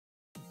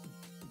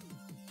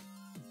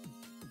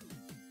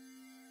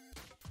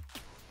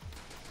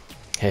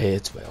Hey,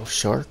 it's Whale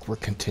Shark. We're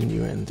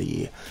continuing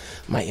the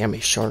Miami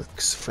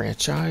Sharks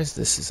franchise.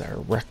 This is our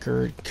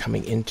record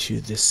coming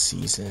into this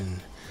season.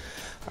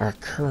 Our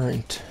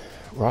current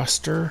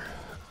roster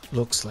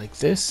looks like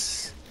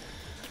this.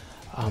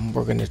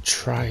 We're going to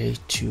try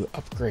to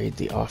upgrade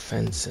the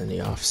offense in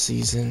the off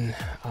season.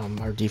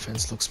 Our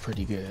defense looks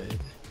pretty good.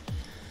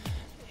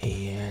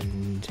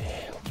 And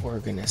we're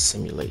going to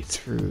simulate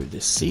through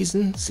this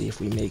season, see if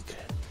we make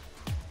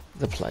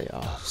the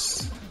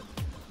playoffs.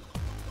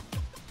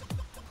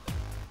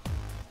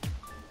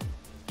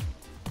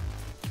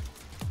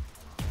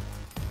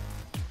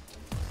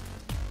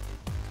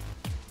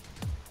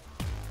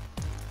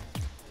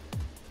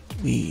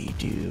 We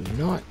do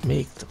not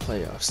make the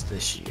playoffs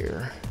this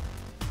year.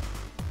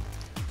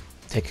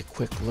 Take a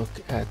quick look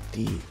at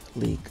the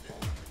league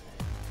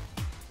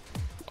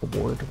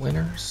award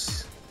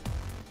winners.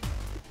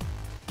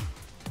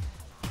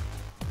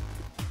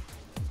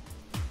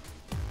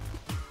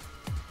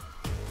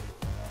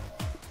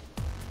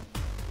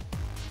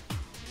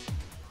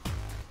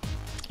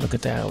 Look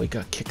at that, we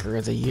got kicker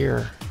of the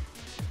year.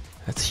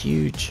 That's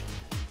huge.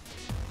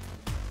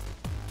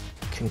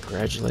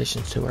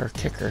 Congratulations to our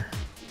kicker.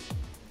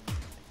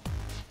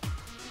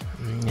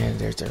 And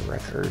there's our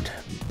record.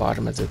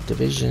 Bottom of the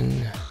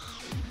division.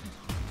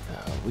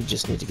 We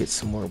just need to get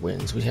some more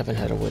wins. We haven't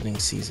had a winning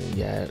season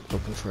yet.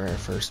 Looking for our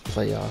first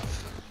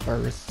playoff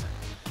berth.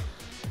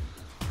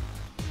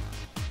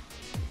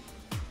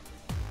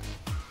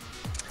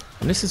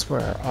 And this is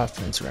where our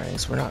offense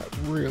ranks. We're not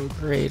real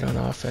great on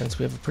offense.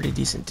 We have a pretty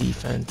decent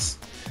defense.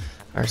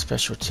 Our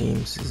special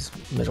teams is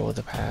middle of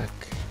the pack.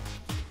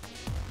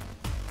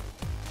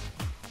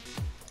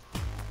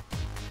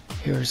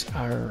 Here's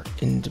our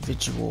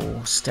individual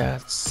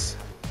stats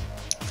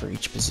for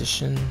each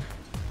position.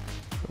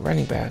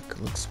 Running back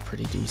looks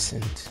pretty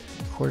decent.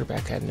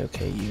 Quarterback had an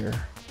okay year.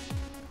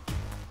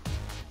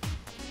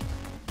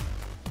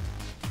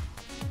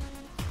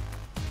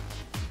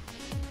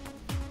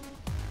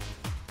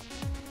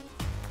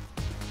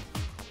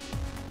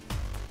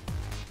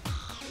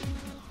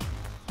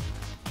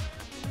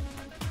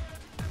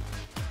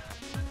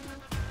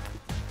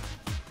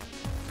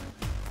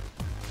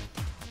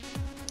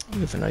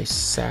 We have a nice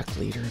sack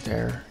leader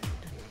there.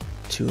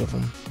 Two of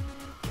them.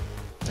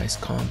 Nice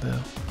combo.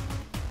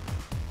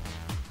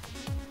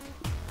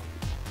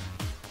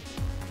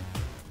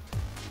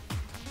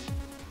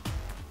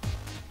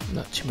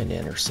 Not too many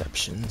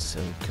interceptions, so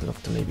we can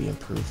look to maybe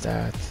improve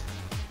that.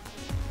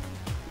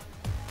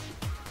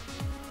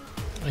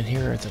 And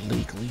here are the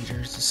league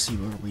leaders to see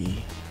where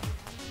we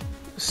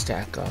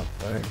stack up.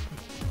 But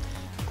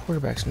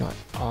quarterback's not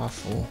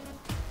awful.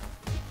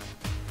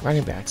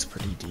 Running back's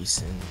pretty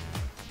decent.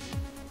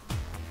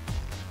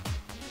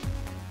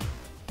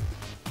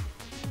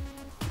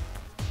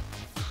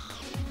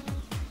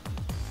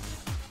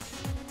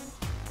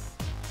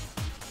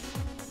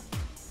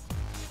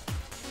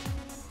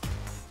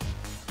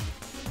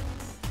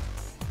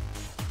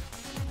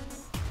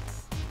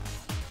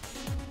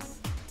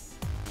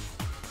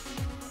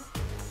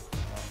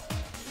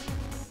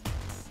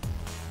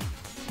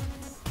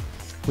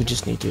 We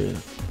just need to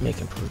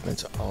make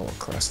improvements all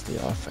across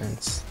the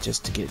offense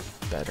just to get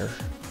better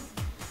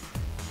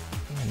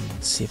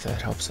and see if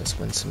that helps us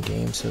win some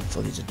games.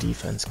 Hopefully the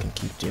defense can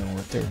keep doing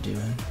what they're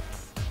doing.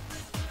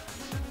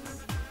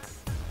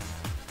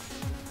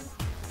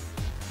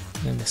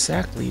 And the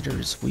sack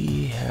leaders,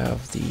 we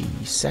have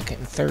the second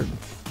and third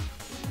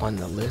on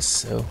the list,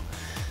 so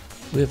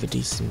we have a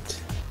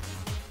decent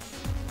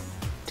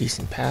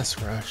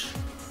pass rush.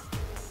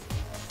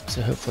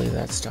 So hopefully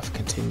that stuff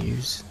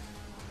continues.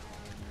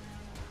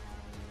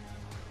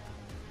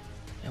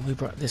 And we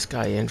brought this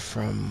guy in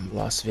from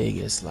Las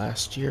Vegas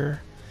last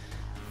year,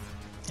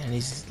 and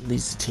he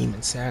leads the team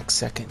in sacks,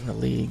 second in the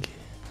league.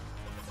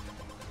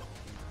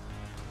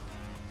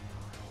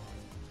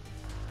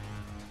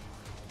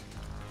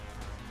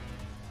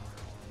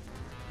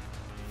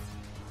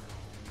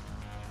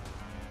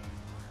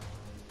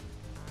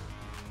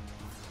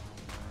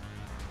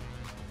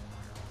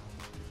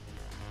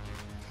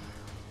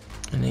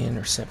 And the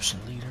interception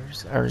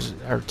leaders,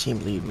 our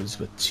team lead was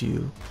with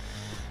 2.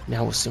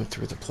 Now we'll sim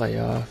through the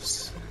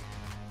playoffs.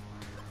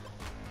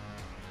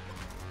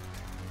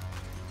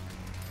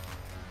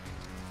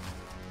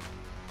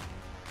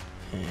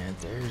 And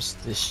there's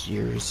this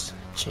year's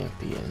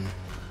champion.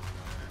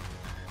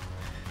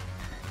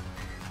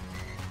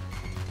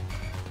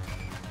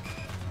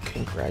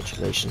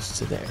 Congratulations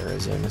to the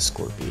Arizona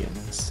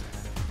Scorpions.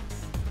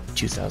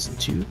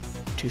 2002,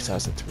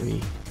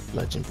 2003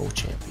 Legend Bowl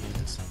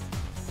champions.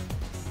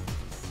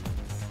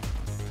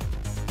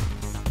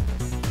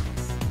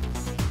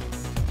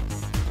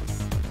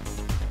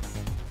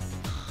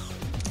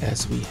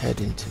 As we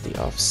head into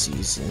the off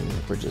season,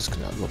 we're just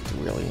gonna look to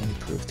really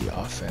improve the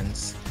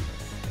offense.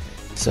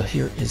 So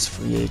here is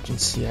free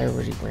agency. I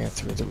already ran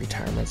through the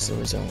retirements. There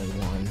was only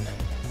one.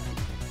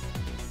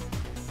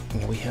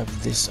 And we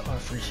have this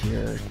offer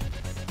here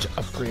to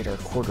upgrade our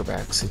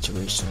quarterback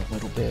situation a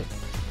little bit,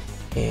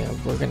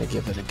 and we're gonna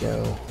give it a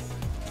go.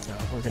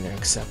 We're gonna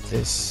accept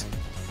this.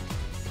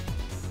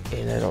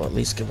 and it'll at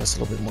least give us a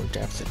little bit more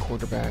depth at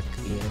quarterback,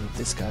 and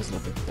this guy's a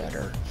little bit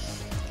better.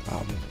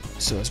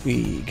 So as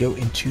we go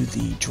into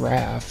the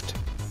draft,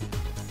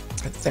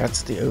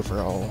 that's the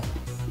overall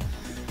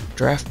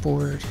draft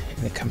board,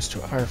 and it comes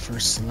to our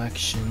first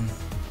selection,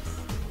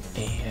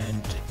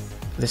 and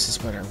this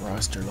is what our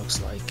roster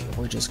looks like. And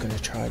we're just going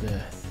to try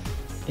to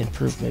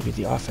improve maybe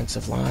the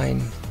offensive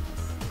line,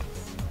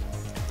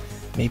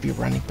 maybe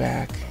running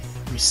back,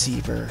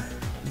 receiver.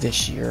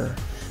 This year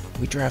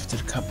we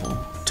drafted a couple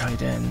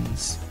tight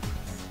ends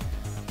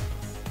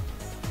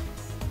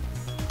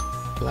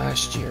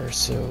last year,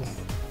 so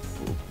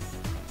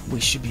we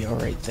should be all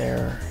right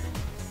there.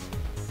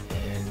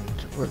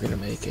 And we're gonna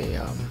make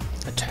a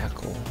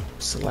tackle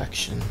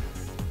selection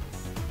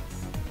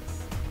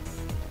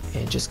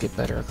and just get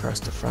better across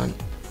the front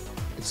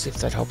and see if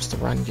that helps the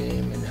run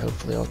game and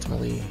hopefully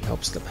ultimately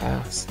helps the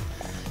pass.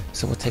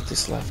 So we'll take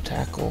this left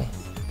tackle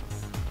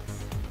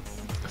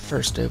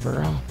first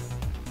overall.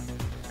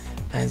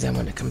 And then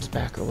when it comes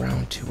back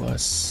around to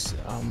us,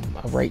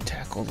 a right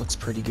tackle looks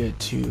pretty good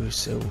too.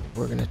 So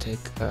we're going to take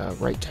a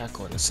right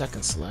tackle in the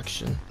second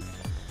selection.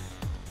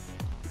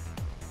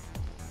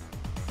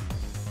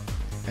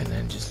 And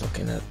then just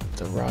looking at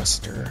the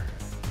roster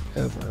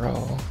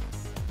overall.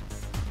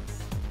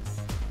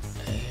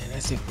 And I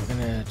think we're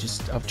going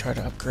to I'll try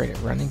to upgrade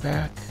at running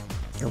back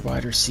or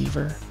wide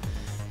receiver.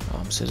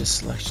 So this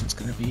selection is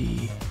going to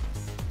be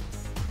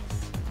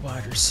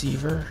wide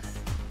receiver.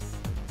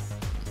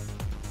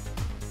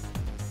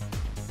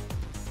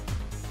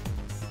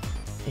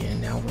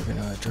 And now we're going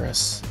to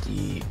address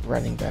the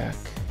running back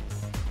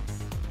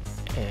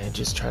and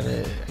just try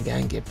to,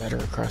 again, get better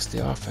across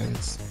the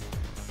offense.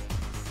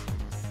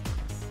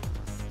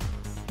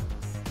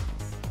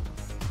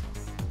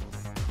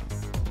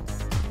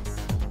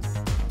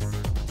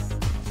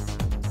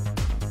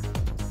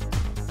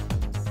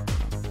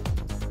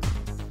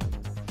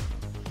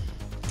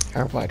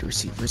 Our wide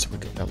receivers, we're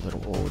getting a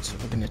little old, so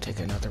we're going to take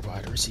another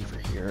wide receiver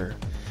here.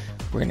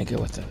 We're going to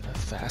go with a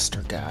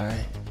faster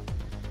guy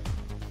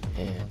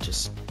and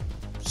just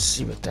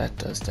see what that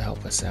does to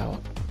help us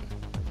out.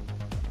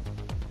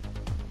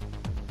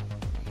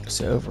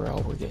 So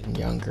overall, we're getting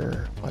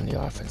younger on the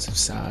offensive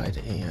side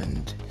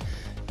and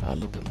a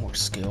little bit more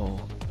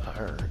skill.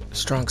 Our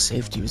strong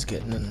safety was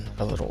getting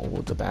a little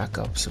old to back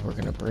up, so we're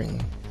going to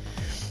bring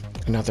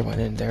another one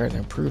in there to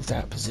improve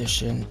that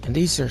position. And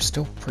these are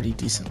still pretty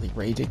decently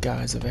rated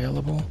guys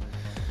available.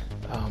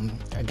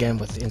 Again,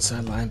 with the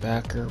inside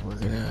linebacker, we're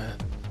going to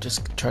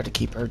just try to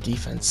keep our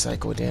defense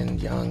cycled in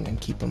young and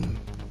keep them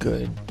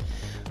good.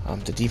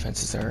 The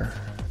defense is our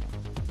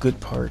good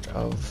part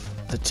of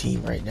the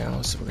team right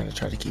now, so we're going to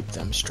try to keep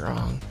them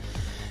strong.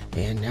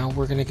 And now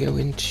we're going to go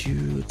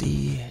into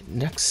the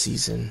next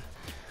season,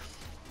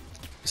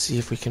 see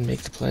if we can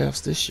make the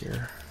playoffs this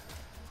year.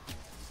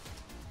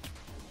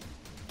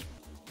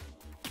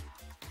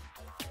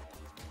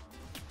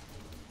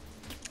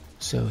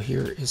 So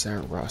here is our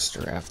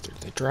roster after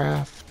the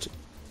draft,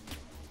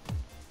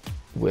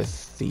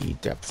 with the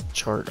depth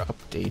chart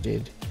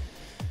updated.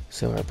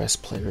 So our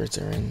best players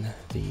are in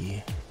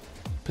the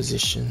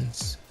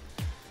positions,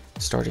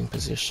 starting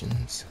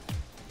positions.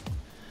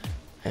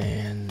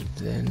 And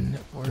then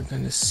we're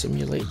going to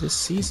simulate this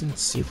season,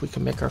 see if we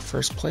can make our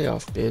first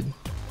playoff bid.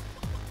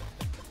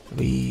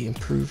 We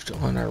improved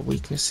on our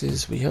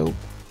weaknesses, we hope.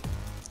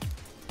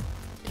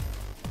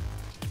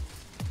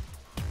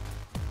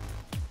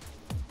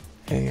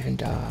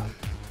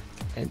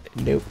 And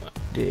nope,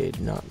 did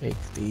not make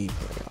the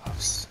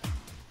playoffs.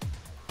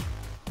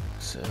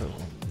 So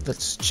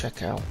let's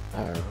check out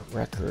our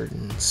record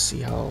and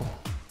see how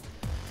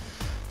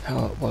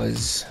it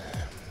was.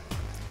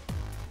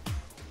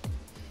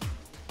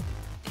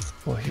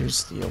 Well,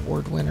 here's the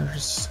award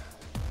winners.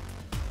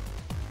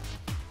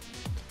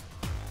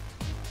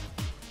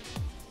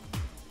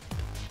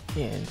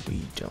 And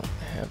we don't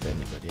have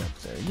anybody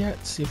up there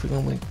yet. See if we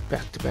can win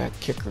back-to-back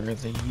kicker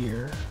of the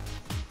year.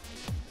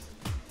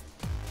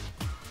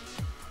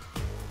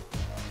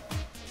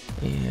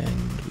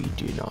 And we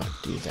do not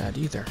do that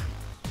either.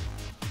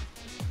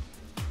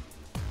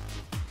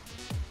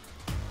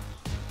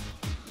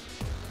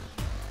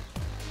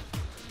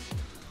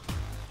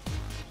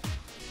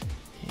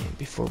 And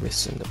before we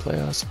send the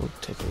playoffs, we'll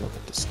take a look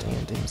at the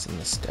standings and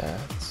the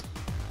stats.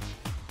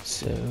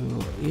 So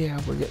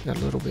yeah, we're getting a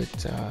little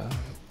bit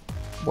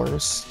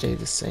worse, stay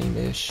the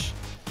same-ish.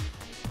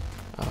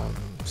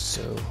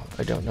 So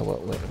I don't know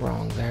what went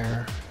wrong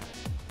there.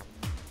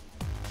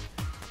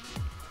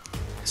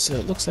 So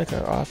it looks like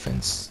our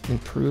offense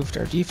improved,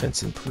 our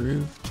defense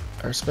improved,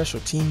 our special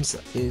teams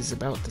is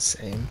about the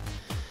same,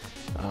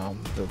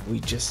 but we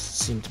just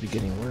seem to be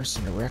getting worse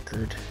in the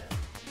record.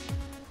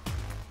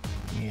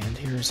 And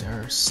here's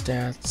our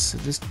stats. So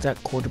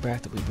that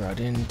quarterback that we brought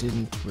in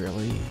didn't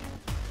really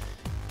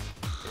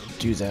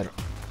do that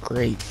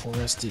great for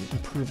us, didn't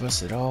improve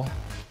us at all.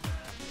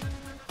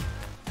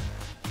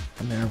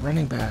 I mean, our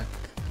running back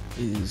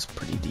is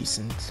pretty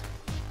decent.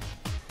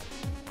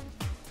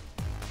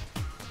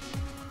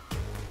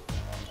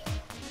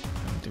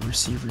 The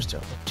receivers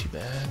don't look too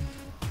bad.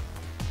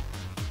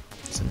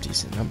 some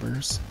decent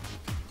numbers.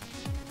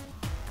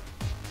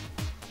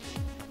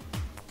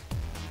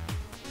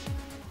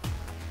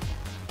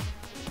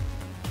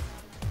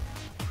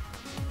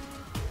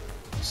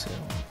 So,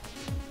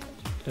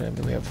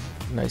 and we have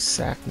a nice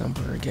sack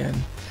number again.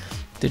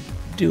 The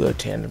duo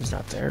tandem's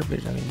not there,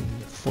 but I mean,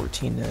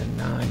 14 and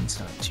 9 is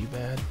not too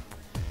bad.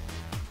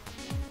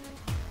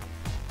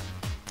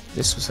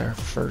 This was our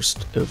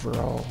first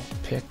overall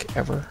pick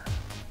ever.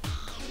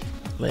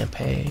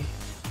 Lampe.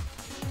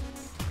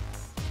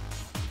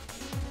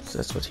 So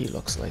that's what he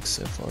looks like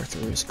so far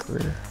through his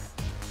career.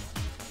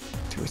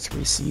 Through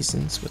 3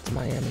 seasons with the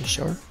Miami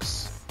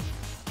Sharks.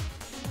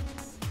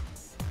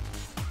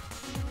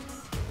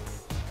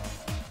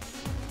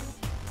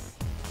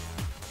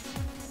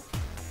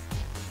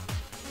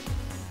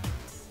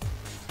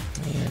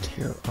 And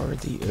here are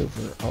the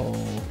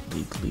overall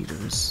league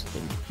leaders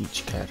in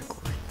each category.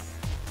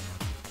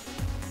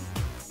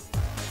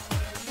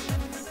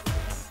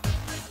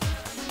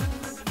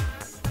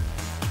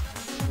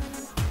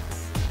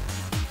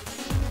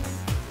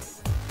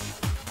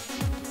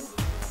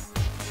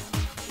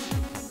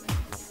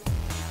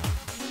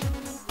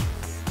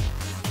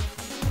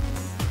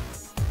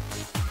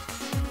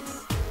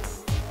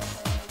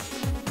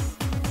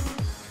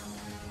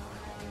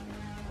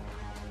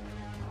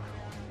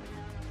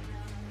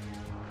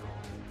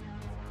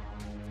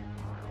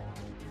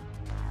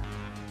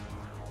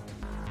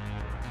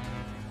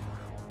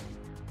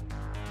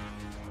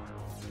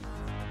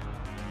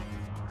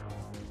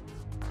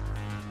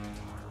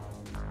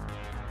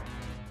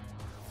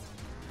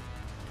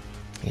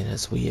 And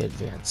as we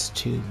advance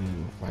to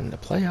run the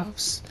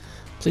playoffs,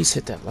 please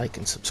hit that like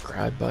and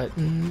subscribe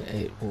button.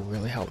 It will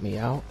really help me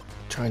out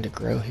trying to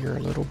grow here a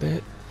little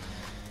bit.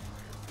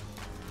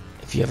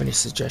 If you have any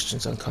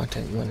suggestions on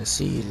content you want to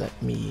see,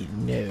 let me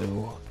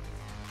know.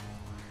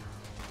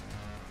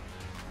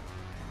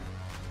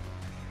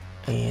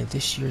 And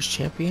this year's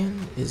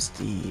champion is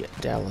the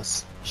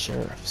Dallas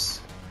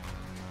Sheriffs,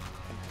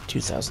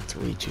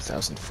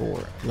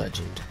 2003-2004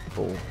 Legend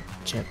Bowl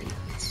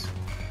champions.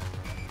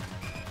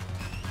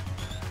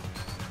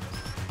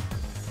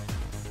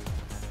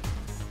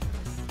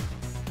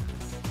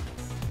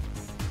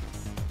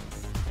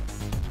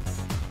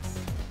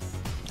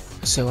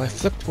 So I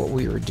flipped what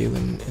we were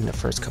doing in the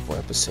first couple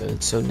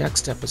episodes. So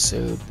next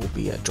episode will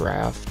be a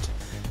draft,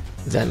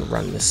 then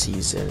run the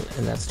season,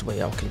 and that's the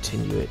way I'll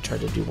continue it. Try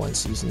to do one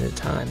season at a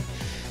time.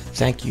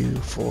 Thank you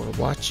for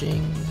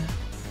watching.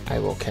 I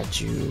will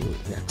catch you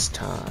next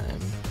time.